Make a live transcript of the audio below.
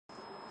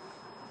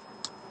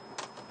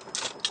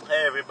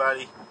Hey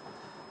everybody,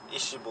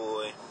 it's your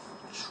boy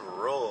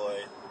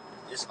Troy.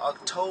 It's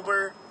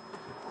October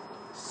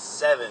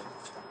 7th,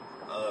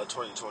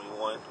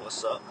 2021.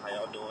 What's up? How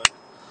y'all doing?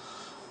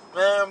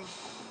 Man,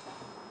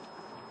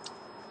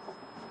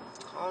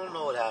 I don't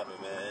know what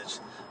happened, man.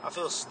 I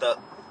feel stuck.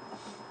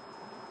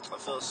 I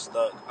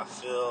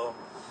feel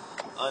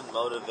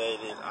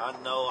unmotivated. I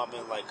know I'm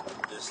in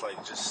this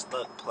just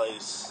stuck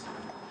place.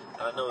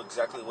 And I know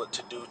exactly what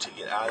to do to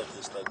get out of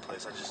this stuck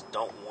place. I just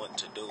don't want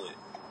to do it.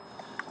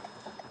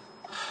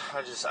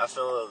 I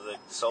feel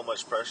like so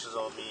much pressure's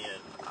on me,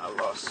 and I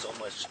lost so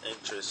much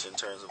interest in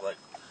terms of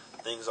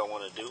things I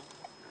want to do.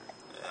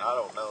 And I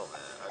don't know,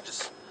 man.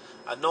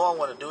 I know I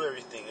want to do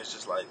everything. It's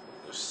just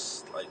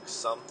there's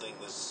something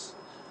that's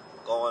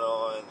going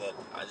on that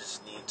I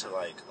just need to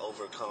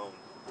overcome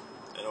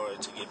in order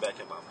to get back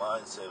in my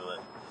mindset.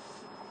 But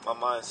my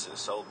mindset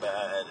is so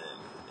bad,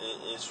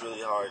 and it's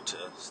really hard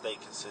to stay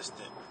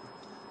consistent.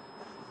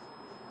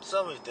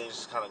 So many things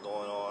just kind of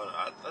going on.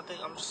 I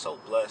think I'm just so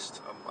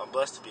blessed. I'm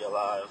blessed to be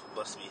alive. I'm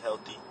blessed to be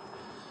healthy.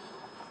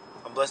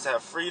 I'm blessed to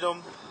have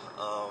freedom,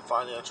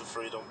 financial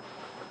freedom.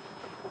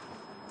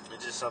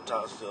 It just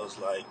sometimes feels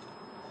like,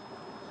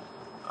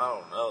 I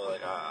don't know,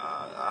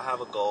 I have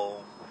a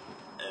goal,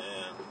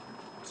 and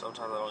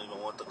sometimes I don't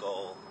even want the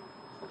goal.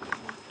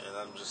 And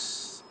I'm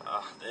just,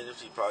 the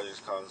NFT project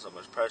is causing so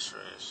much pressure,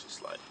 and it's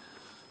just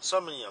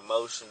so many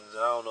emotions,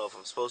 and I don't know if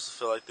I'm supposed to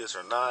feel like this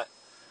or not.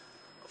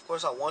 Of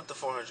course, I want the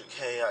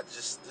 400K.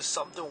 There's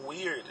something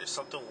weird. There's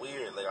something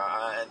weird.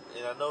 I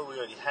know we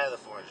already had the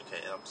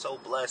 400K, and I'm so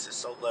blessed. It's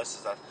so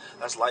blessed.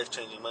 That's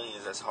life-changing money.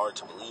 That's hard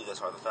to believe. That's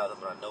hard to fathom.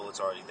 But I know it's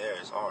already there.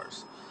 It's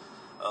ours.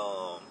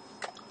 I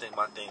think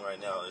my thing right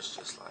now is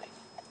just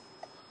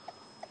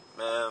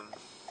man,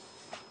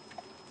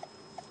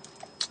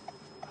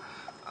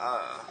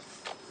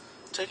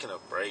 taking a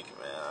break,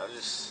 man. I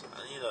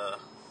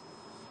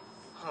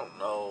don't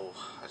know.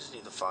 I just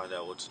need to find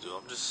out what to do.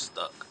 I'm just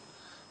stuck.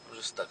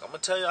 I'm gonna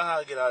tell y'all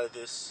how to get out of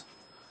this,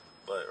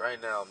 but right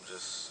now I'm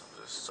just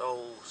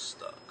so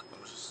stuck.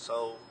 I'm just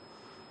so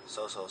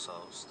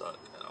stuck,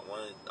 and I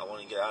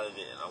want to get out of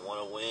it, and I want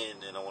to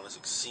win, and I want to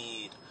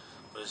succeed,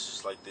 but it's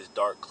just this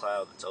dark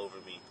cloud that's over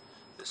me,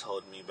 that's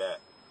holding me back.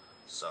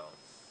 So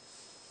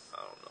I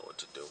don't know what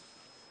to do.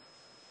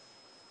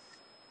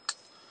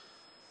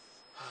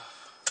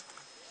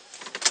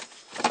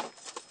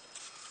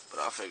 But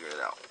I'll figure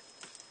it out.